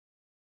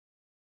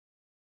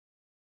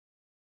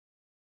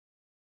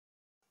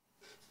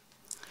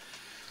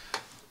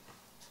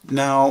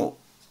Now,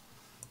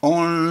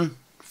 on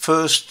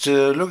first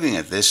looking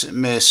at this, it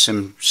may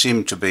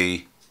seem to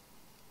be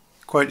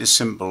quite a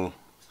simple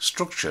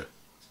structure.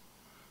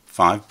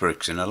 5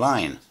 bricks in a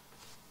line,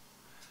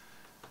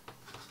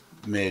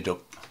 made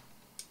up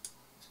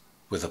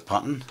with a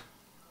pattern,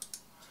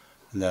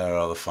 and there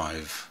are the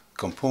 5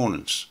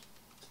 components.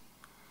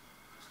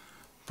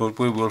 But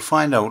we will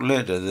find out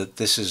later that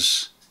this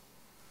is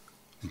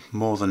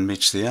more than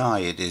meets the eye.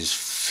 It is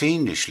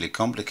fiendishly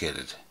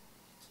complicated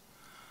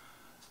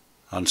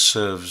and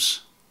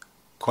serves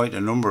quite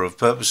a number of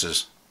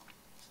purposes.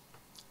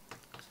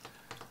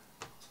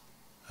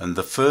 And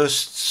the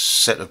first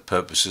set of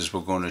purposes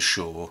we're going to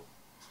show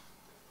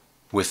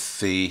with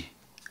the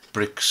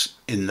bricks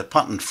in the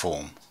pattern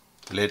form.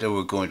 Later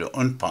we're going to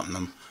unpattern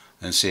them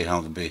and see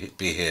how they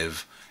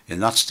behave in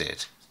that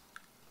state.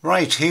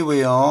 Right, here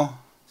we are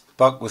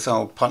back with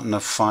our pattern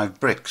of 5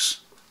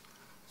 bricks.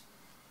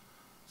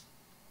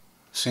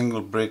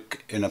 Single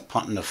brick in a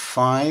pattern of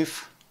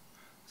 5,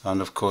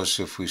 and of course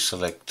if we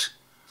select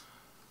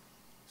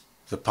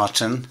the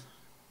pattern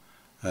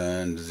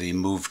and the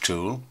move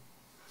tool,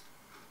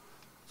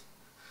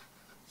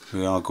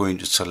 we are going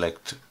to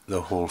select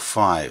the whole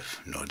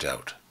 5, no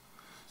doubt,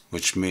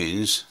 which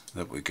means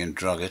that we can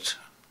drag it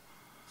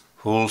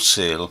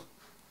wholesale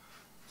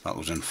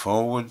backwards and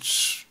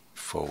forwards,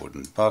 forward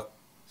and back,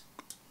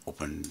 up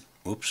and,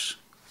 oops,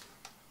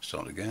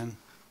 start again,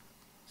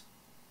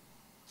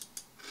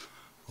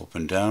 up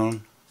and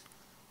down,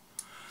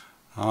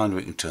 and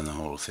we can turn the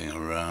whole thing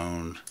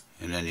around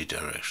in any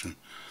direction.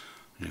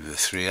 And with the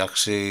 3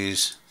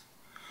 axes,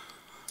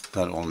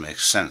 that all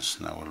makes sense.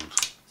 Now we'll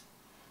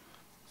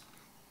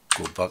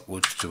go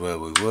backwards to where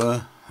we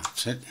were.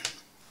 That's it.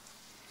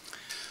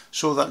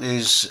 So that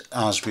is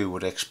as we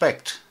would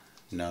expect.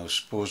 Now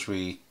suppose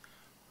we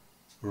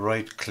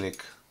right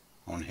click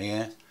on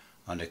here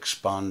and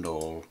expand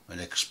all and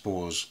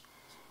expose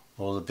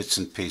all the bits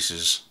and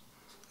pieces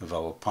of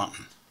our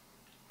pattern.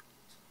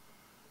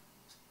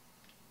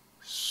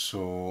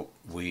 So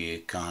we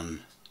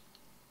can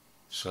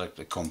select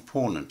a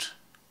component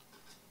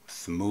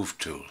with the move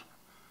tool.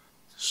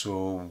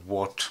 So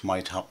what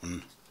might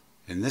happen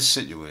in this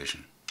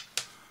situation?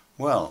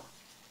 Well,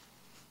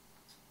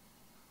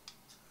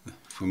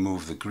 if we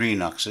move the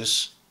green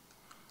axis,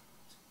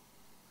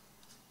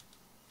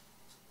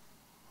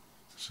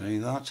 see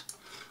that?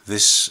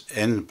 This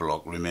end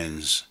block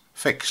remains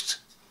fixed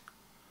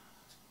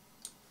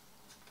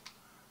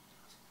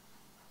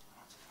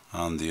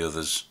and the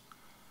others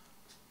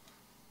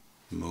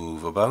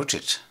move about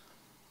it.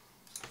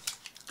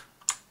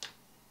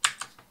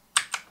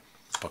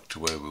 Back to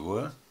where we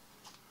were.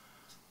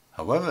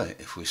 However,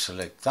 if we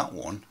select that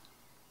one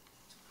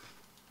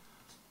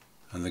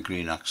and the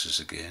green axis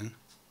again,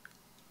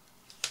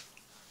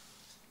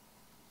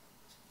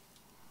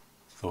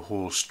 the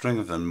whole string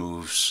of them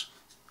moves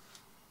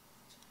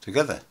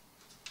together.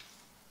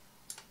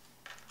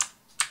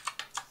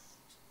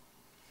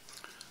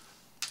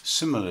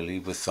 Similarly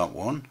with that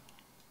one,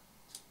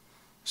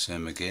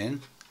 same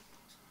again,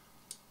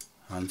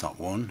 and that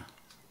one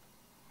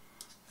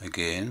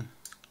again.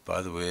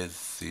 By the way,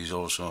 these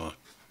also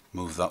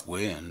move that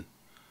way and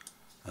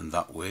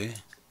that way,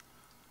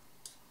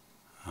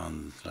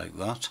 and like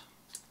that,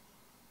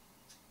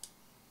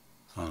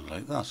 and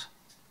like that.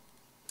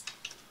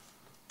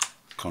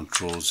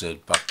 Control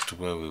Z back to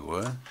where we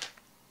were.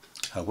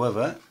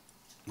 However,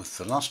 with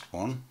the last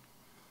one,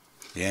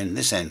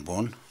 this end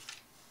one,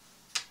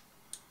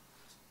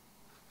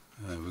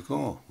 there we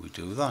go, we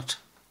do that,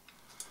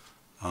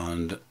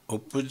 and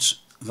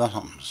upwards that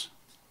happens,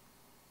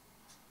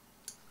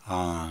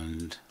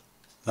 and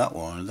that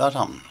one, that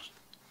happens,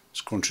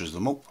 scrunches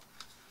them up.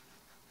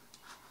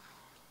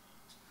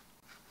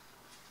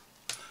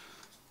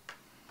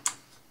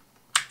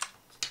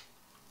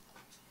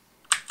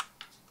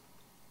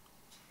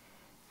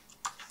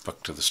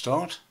 Back to the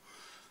start.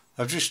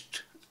 I've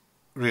just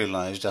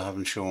realised I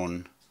haven't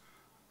shown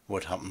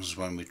what happens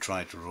when we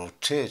try to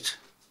rotate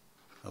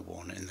a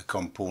one in the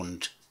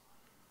component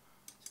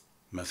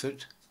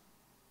method.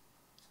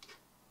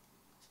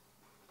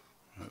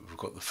 Right, we've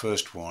got the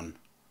first one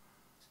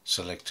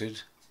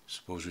selected.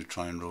 Suppose we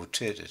try and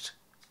rotate it.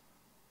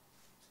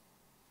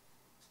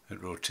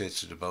 It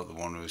rotates it about the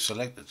one we've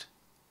selected.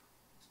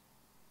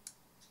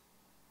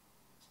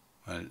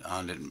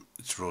 And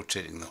it's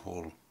rotating the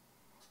whole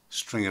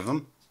string of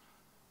them,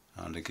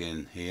 and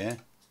again here,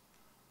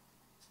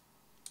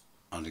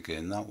 and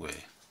again that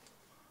way.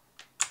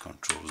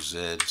 Control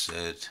Z, Z,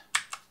 Z,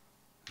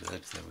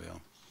 there we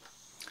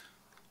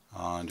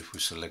are. And if we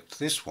select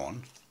this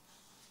one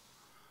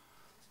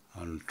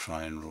and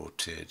try and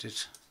rotate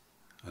it,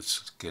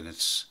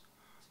 it's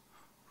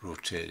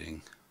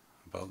rotating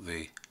about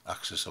the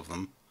axis of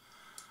them,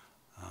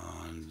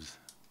 and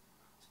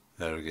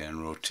there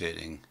again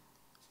rotating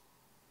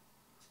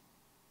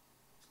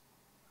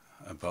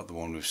about the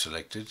one we've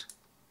selected,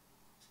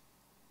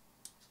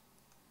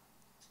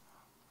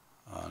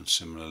 and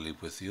similarly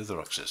with the other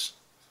axis.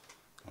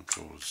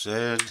 Control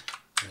Z,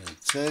 Z,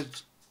 Z,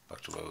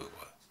 back to where we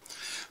were.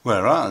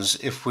 Whereas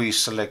if we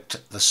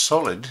select the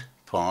solid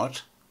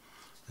part,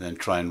 then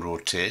try and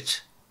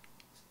rotate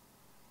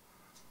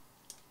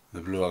the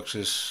blue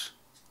axis,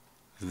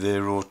 they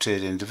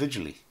rotate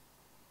individually.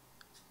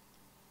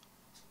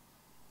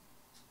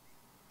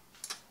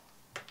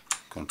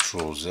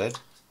 Control Z.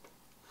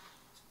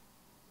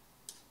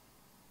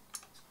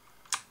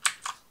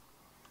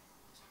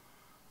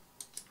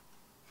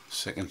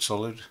 Second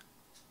solid,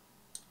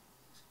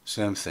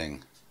 same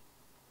thing.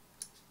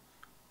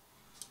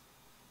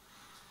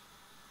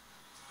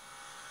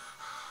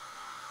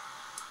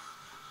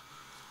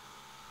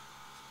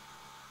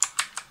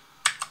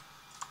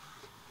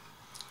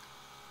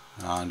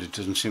 And it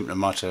doesn't seem to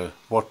matter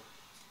what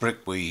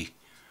brick we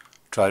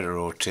try to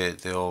rotate,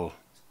 they all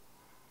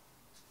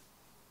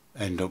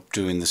end up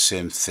doing the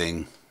same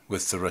thing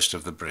with the rest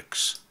of the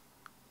bricks.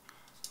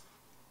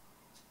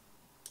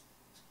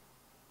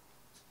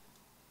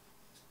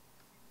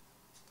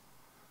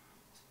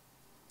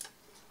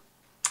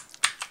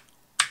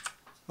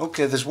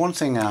 Okay, there's one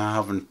thing I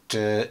haven't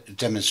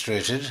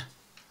demonstrated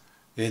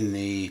in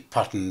the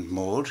pattern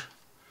mode,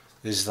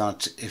 is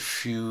that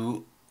if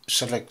you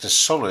select a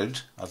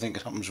solid, I think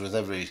it happens with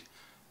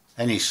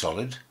any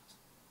solid,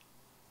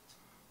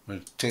 we'll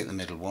take the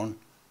middle one,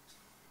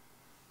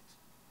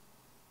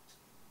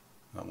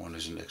 that one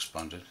isn't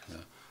expanded, the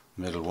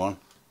middle one,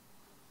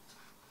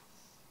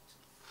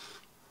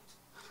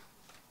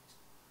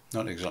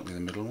 not exactly the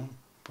middle one,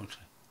 but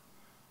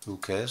who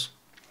cares,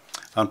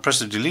 and press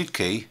the delete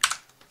key,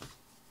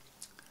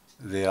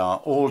 they are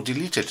all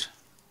deleted.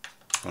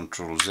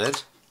 Control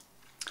Z.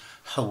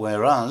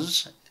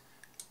 Whereas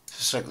if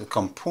you select the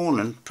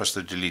component, press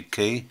the delete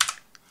key,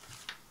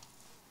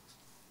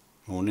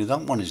 only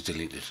that one is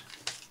deleted.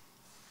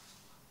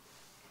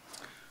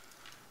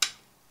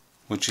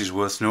 Which is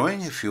worth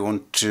knowing if you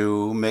want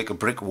to make a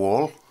brick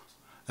wall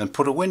and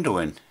put a window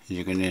in.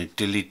 You're going to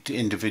delete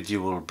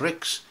individual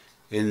bricks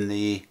in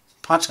the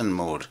pattern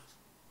mode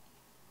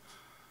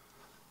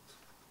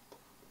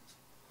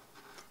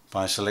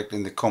by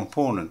selecting the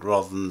component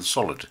rather than the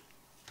solid.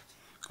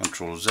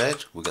 Control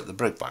Z, we'll get the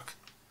brick back.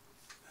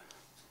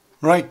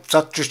 Right,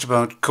 that just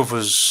about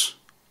covers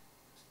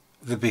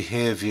the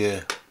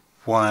behaviour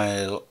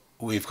while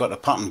we've got a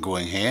pattern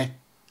going here.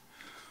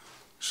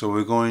 So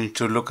we're going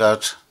to look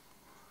at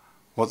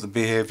what the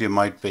behaviour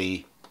might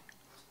be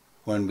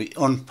when we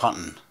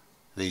unpattern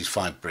these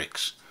 5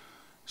 bricks.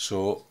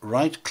 So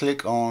right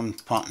click on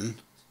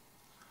pattern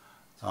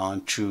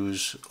and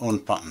choose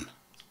unpattern.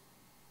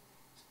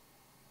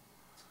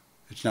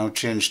 It's now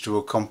changed to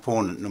a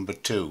component number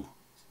 2,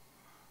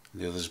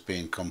 the others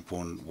being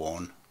component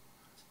 1.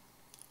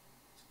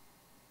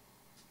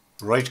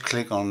 Right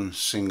click on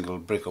single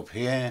brick up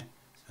here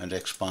and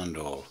expand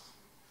all.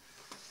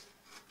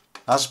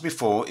 As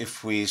before,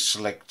 if we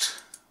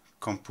select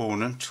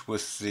component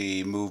with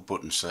the move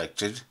button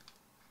selected,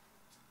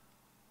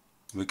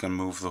 we can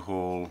move the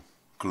whole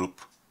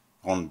group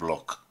on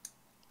block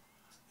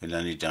in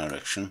any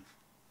direction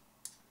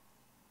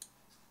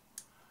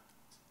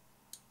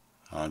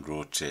and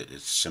rotate it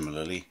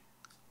similarly.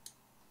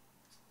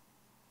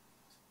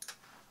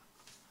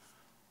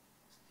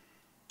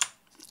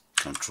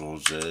 Control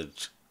Z,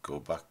 go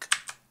back.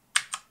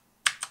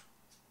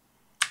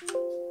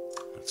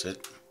 That's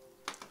it.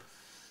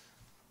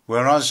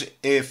 Whereas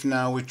if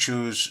now we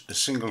choose a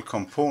single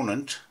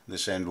component,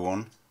 this end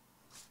one,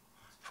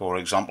 for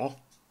example,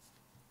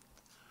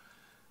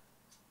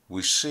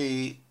 we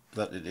see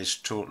that it is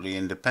totally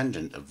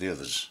independent of the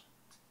others.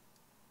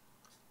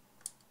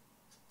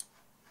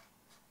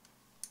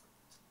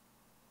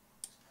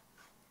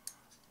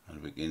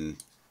 And we can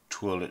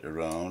twirl it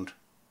around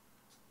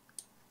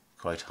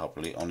quite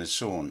happily on its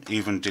own,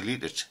 even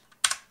delete it.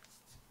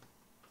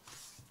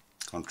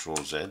 Control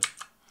Z.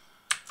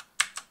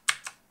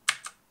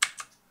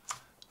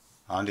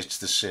 And it's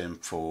the same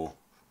for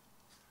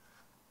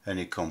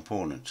any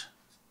component.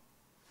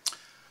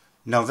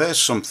 Now there's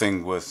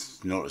something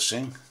worth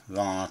noticing,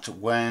 that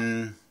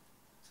when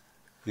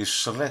you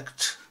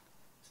select,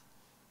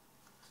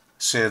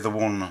 say, the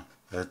one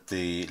at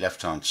the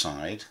left hand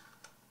side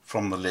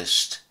from the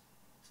list,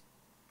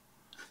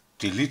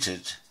 delete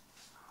it,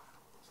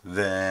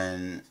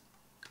 then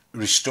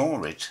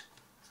restore it,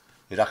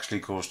 it actually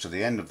goes to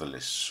the end of the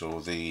list, so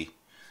the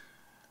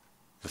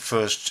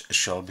first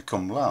shall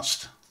become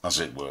last, as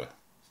it were.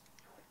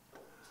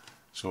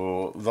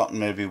 So that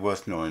may be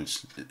worth knowing.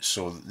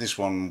 So this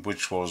one,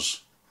 which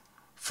was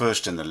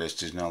first in the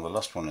list, is now the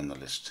last one in the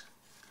list.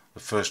 The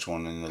first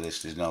one in the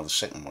list is now the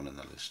second one in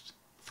the list.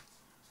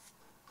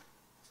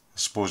 I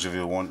suppose if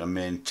you want to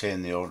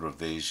maintain the order of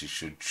these, you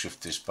should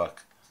shift this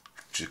back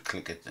to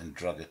click it and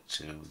drag it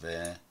to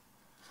there,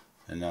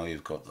 and now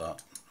you've got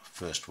that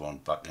first one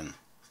back in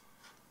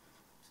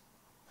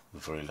the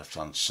very left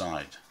hand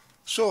side.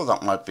 So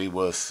that might be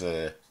worth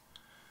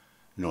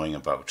knowing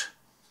about.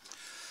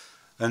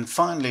 And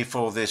finally,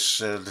 for this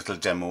little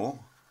demo,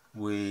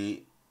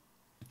 we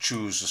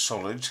choose a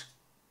solid,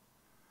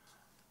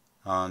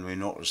 and we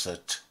notice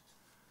that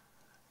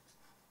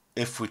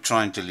if we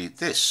try and delete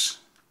this,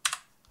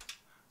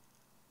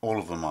 all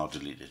of them are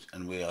deleted,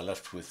 and we are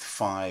left with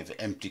 5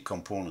 empty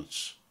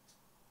components.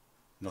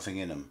 Nothing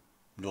in them.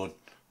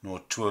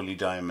 No twirly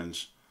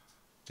diamonds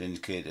to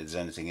indicate there's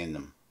anything in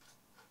them.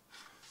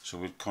 So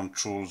we'll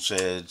Control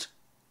Z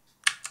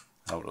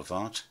out of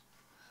that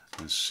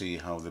and see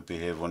how they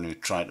behave when we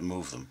try to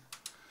move them.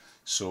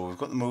 So we've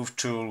got the move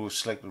tool, we've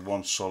selected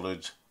one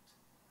solid,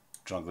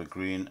 drag the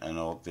green, and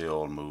they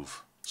all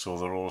move. So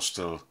they're all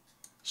still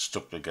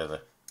stuck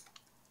together.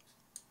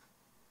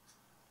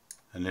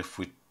 And if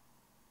we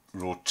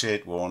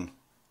rotate one,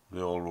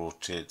 they all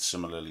rotate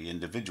similarly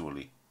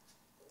individually.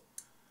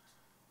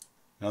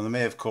 Now there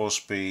may of course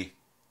be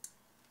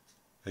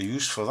a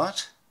use for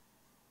that,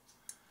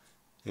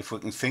 if we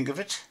can think of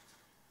it.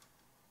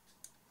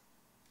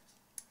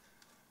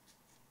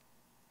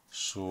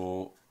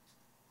 So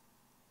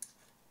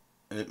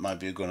it might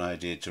be a good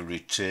idea to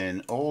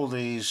retain all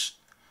these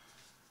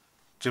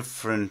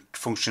different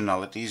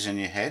functionalities in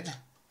your head,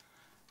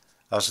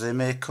 as they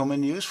may come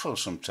in useful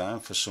sometime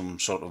for some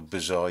sort of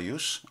bizarre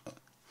use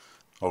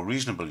or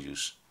reasonable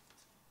use.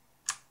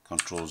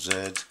 Control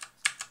Z,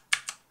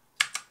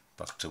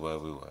 back to where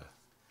we were.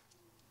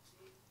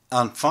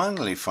 And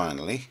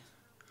finally,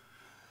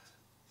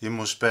 you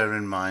must bear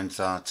in mind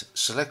that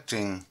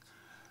selecting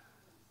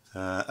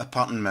a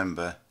pattern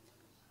member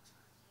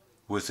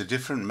with a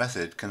different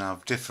method can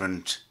have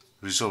different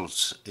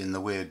results in the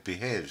way it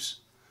behaves.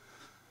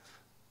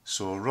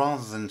 So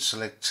rather than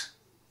select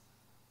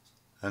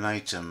an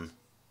item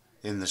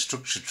in the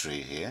structure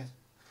tree here,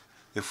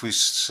 if we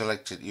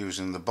select it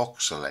using the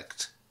box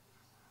select,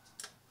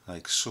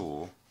 like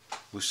so,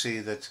 we see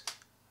that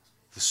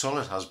the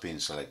solid has been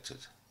selected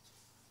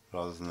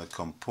rather than the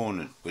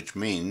component, which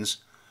means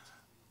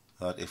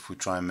that if we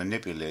try and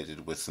manipulate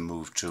it with the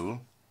move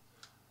tool,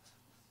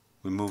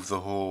 we move the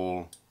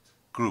whole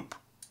group.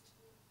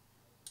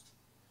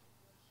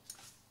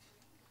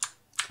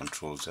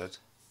 Control Z.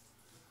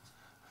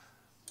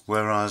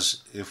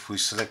 Whereas if we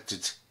select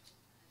it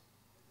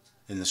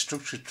in the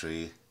structure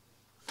tree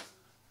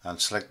and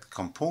select the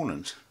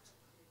component,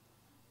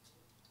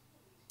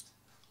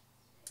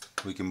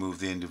 we can move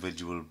the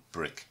individual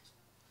brick.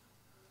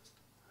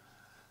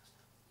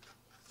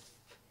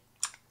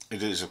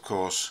 It is of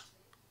course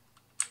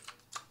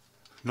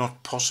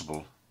not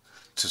possible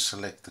to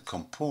select the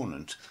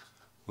component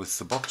with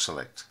the box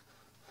select,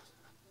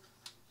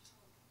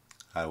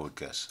 I would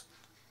guess.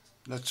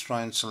 Let's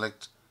try and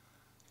select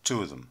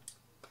 2 of them.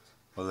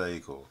 Well, there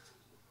you go.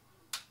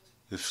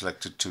 You've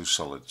selected 2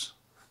 solids,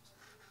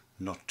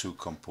 not 2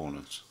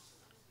 components.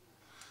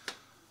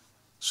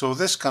 So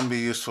this can be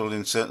useful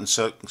in certain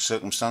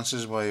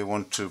circumstances where you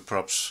want to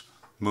perhaps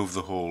move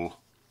the whole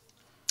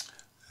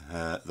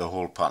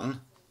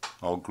pattern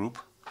or group.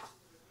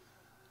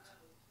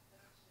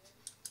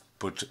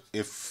 But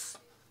if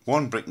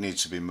one brick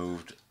needs to be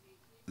moved,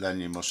 then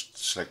you must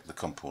select the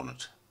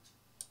component.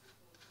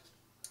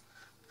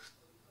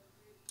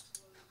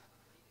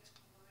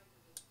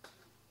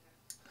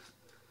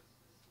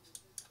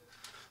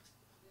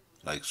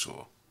 Like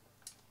so.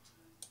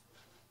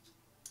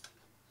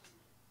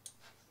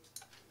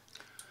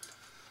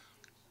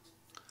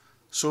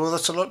 So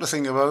that's a lot to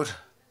think about,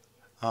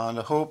 and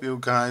I hope you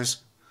guys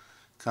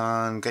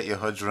can get your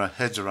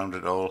heads around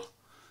it all.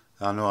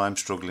 I know I'm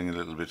struggling a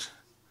little bit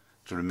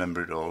to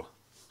remember it all,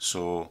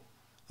 so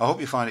I hope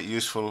you find it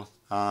useful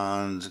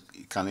and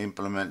can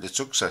implement it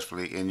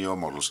successfully in your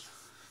models.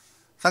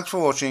 Thanks for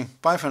watching.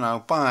 Bye for now.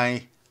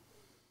 Bye.